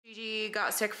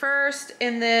got sick first,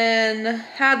 and then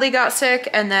Hadley got sick,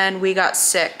 and then we got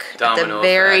sick Domino at the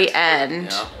very effect.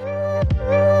 end.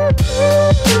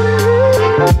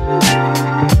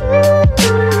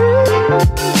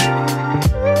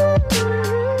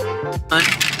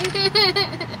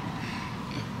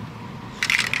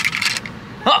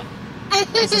 Yeah.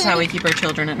 This is how we keep our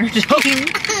children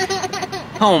entertained.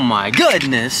 Oh my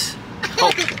goodness!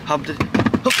 Oh,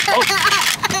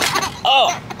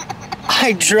 oh,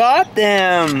 I dropped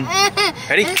them.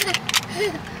 Ready?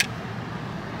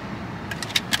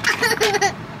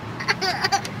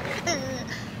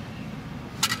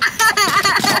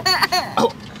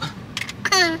 Oh.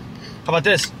 How about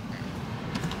this?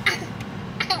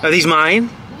 Are these mine?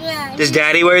 Yeah. Does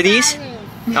Daddy wear these?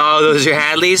 Oh, those are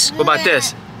Hadley's? What about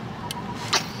this?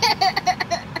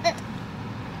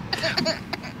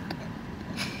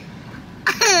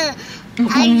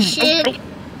 I should.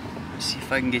 Let's see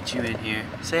if I can get you in here.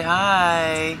 Say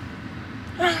hi.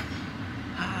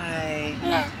 Hi.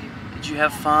 Did you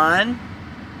have fun?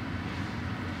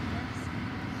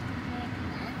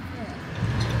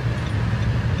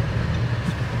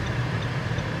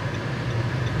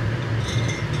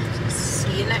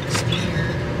 See you next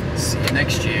year. See you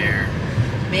next year.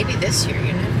 Maybe this year,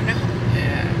 you never know.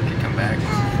 Yeah, we can come back.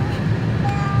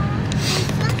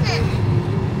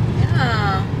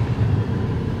 Yeah.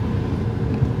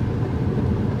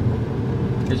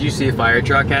 Did you see a fire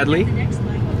truck, Hadley?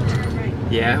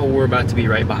 Yeah, well, we're about to be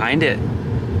right behind it.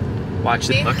 Watch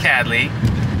it. Look, Hadley.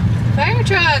 Fire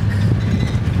truck.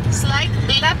 It's like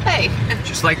Blippi.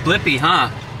 Just like Blippi, huh?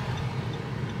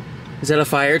 Is that a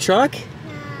fire truck?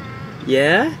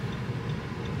 Yeah?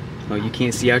 Oh, you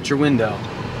can't see out your window.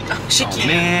 Oh, she Oh, can't.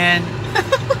 man.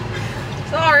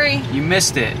 Sorry. You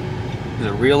missed it. It's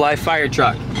a real life fire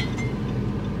truck.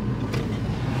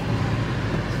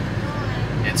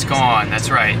 It's gone, that's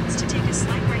right. To take a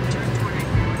slight right turn toward it.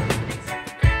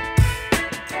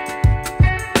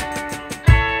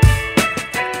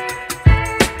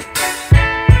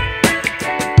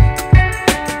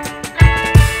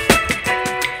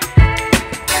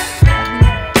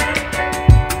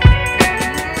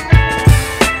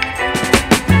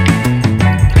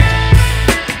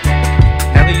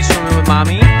 Hadley, you swimming with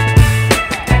mommy?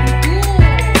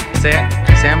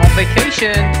 Say I'm on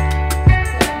vacation.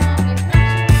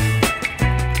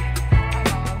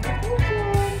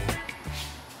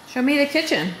 Show me the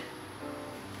kitchen.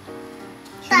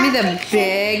 Show me the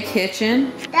big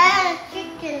kitchen. That's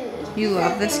chicken. You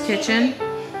love this kitchen?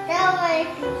 That one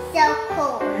is so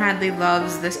cool. Hadley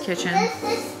loves this kitchen. This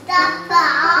is the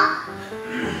ball.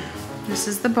 This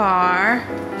is the bar.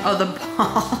 Oh, the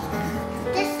ball.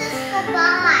 This is the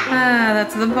ball. Ah,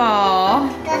 that's the ball.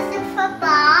 This is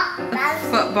football. The That's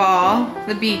football.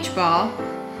 The beach ball.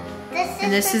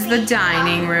 And this is the beach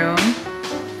dining room.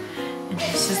 And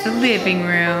this is the living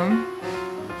room.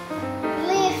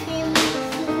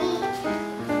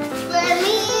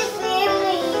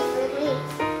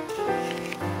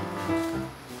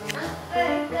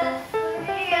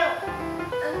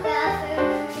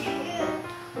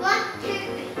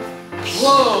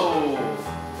 Whoa!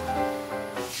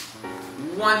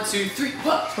 1, 2, 3,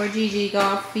 what? Poor Gigi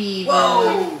got fever.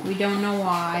 Whoa. We don't know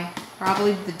why.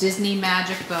 Probably the Disney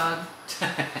magic bug.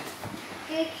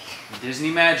 Disney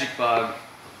magic bug.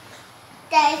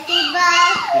 Daisy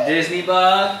bug. The Disney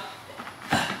bug.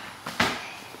 Here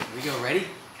we go, ready?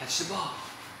 Catch the ball.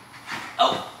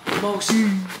 Oh, almost.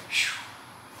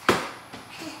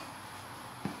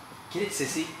 Get it,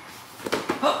 sissy.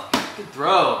 Oh, good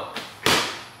throw.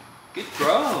 Good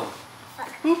throw.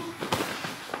 Whoop.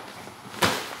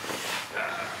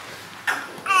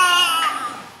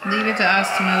 Leave it to us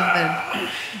to move the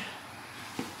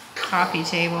coffee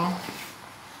table.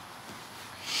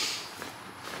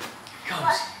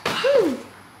 Comes.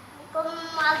 Look at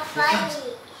my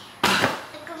belly.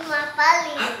 Look at my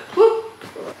belly.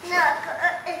 No,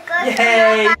 it goes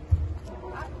Yay!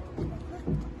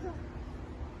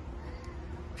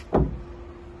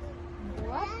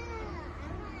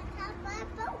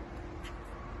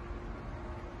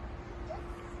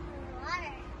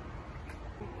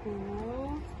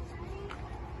 Cool.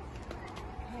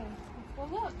 Okay, let's go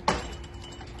look.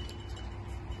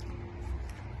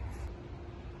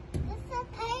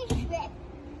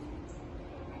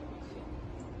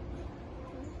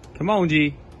 Come on,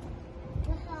 G.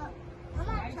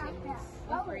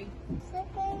 Slippery.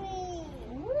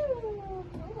 Woo,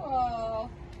 cool.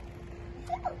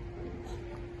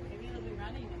 Maybe it'll be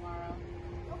running tomorrow.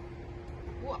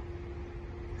 Whoa.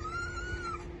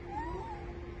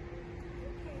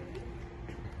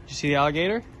 Did you see the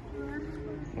alligator?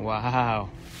 Wow.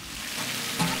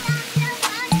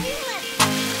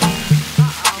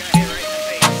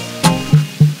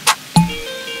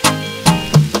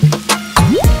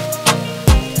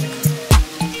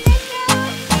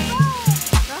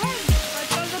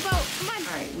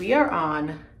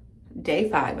 day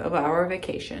 5 of our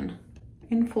vacation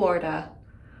in Florida.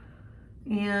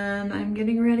 And I'm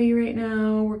getting ready right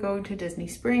now. We're going to Disney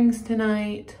Springs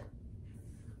tonight,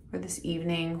 or this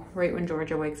evening, right when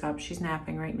Georgia wakes up. She's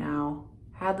napping right now.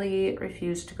 Hadley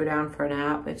refused to go down for a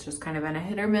nap. It's just kind of been a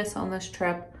hit or miss on this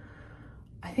trip.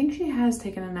 I think she has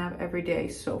taken a nap every day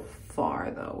so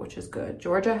far though, which is good.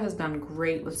 Georgia has done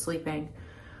great with sleeping.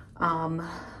 I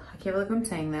can't believe I'm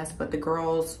saying this, but the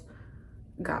girls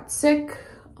got sick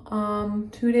 2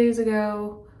 days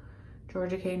ago.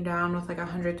 Georgia came down with like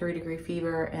 103-degree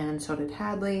fever, and so did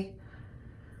Hadley.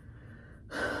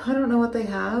 I don't know what they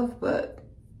have, but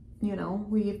you know,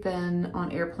 we've been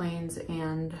on airplanes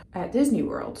and at Disney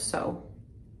World, so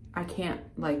I can't,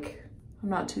 like, I'm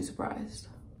not too surprised.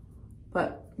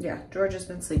 But yeah, Georgia's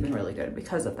been sleeping really good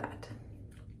because of that.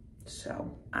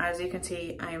 So as you can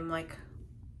see, I'm like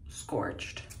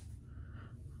scorched.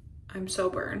 I'm so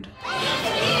burned.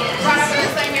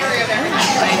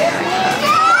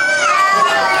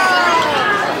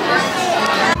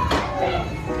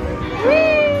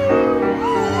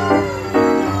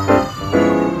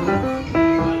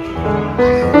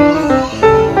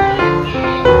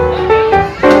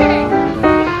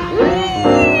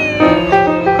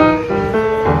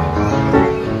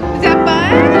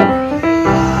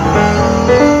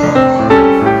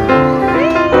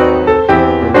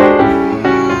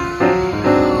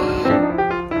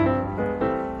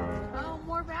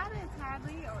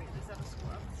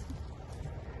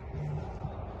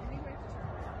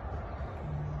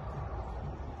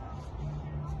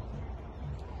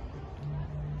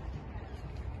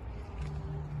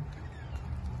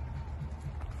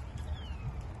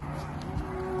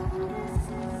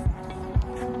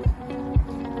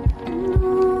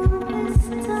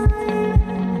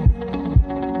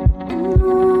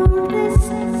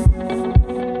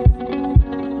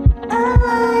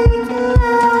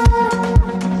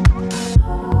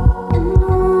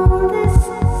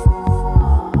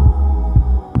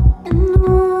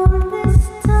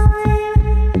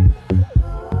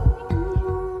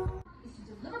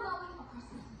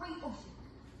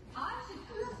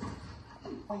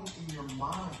 In your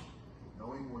mind,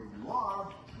 knowing where you are,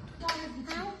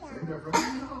 same difference.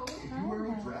 If you wear a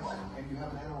dress and you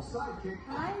have an animal sidekick,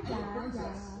 you're a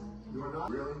princess. You are not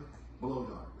really below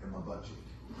dark in my butt cheek.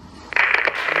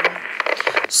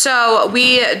 So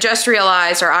we just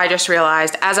realized, or I just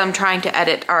realized, as I'm trying to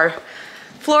edit our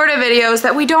Florida videos,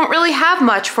 that we don't really have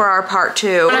much for our part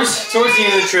 2. Towards the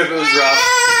end of the trip, it was rough.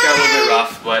 Got a little bit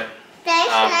rough, but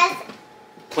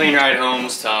plane ride home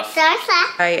was tough.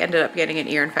 I ended up getting an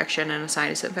ear infection and a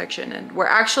sinus infection, and we're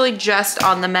actually just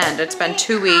on the mend. It's been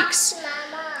 2 weeks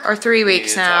or 3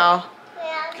 weeks now.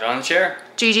 Get on the chair.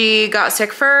 Gigi got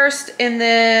sick first, and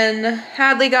then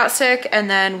Hadley got sick, and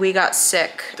then we got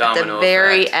sick at the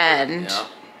very end. Yep.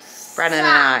 Brennan and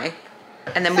I.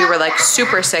 And then we were like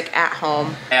super sick at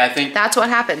home. Yeah, I think That's what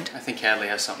happened. I think Hadley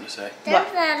has something to say. This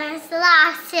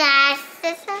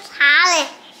is Holly.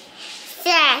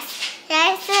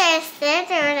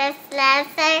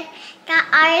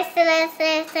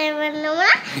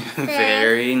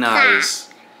 Very nice.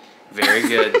 Very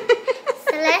good.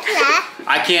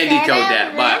 I can't decode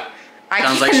that, but I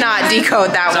sounds like cannot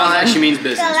decode that sounds one. like she means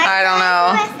business. I don't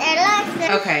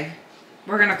know. Okay,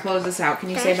 we're gonna close this out. Can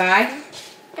you say bye? Bye.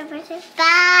 Bye! Everybody say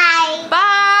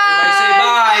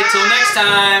bye. Till next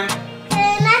time.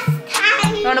 Till next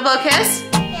time. You wanna blow a kiss?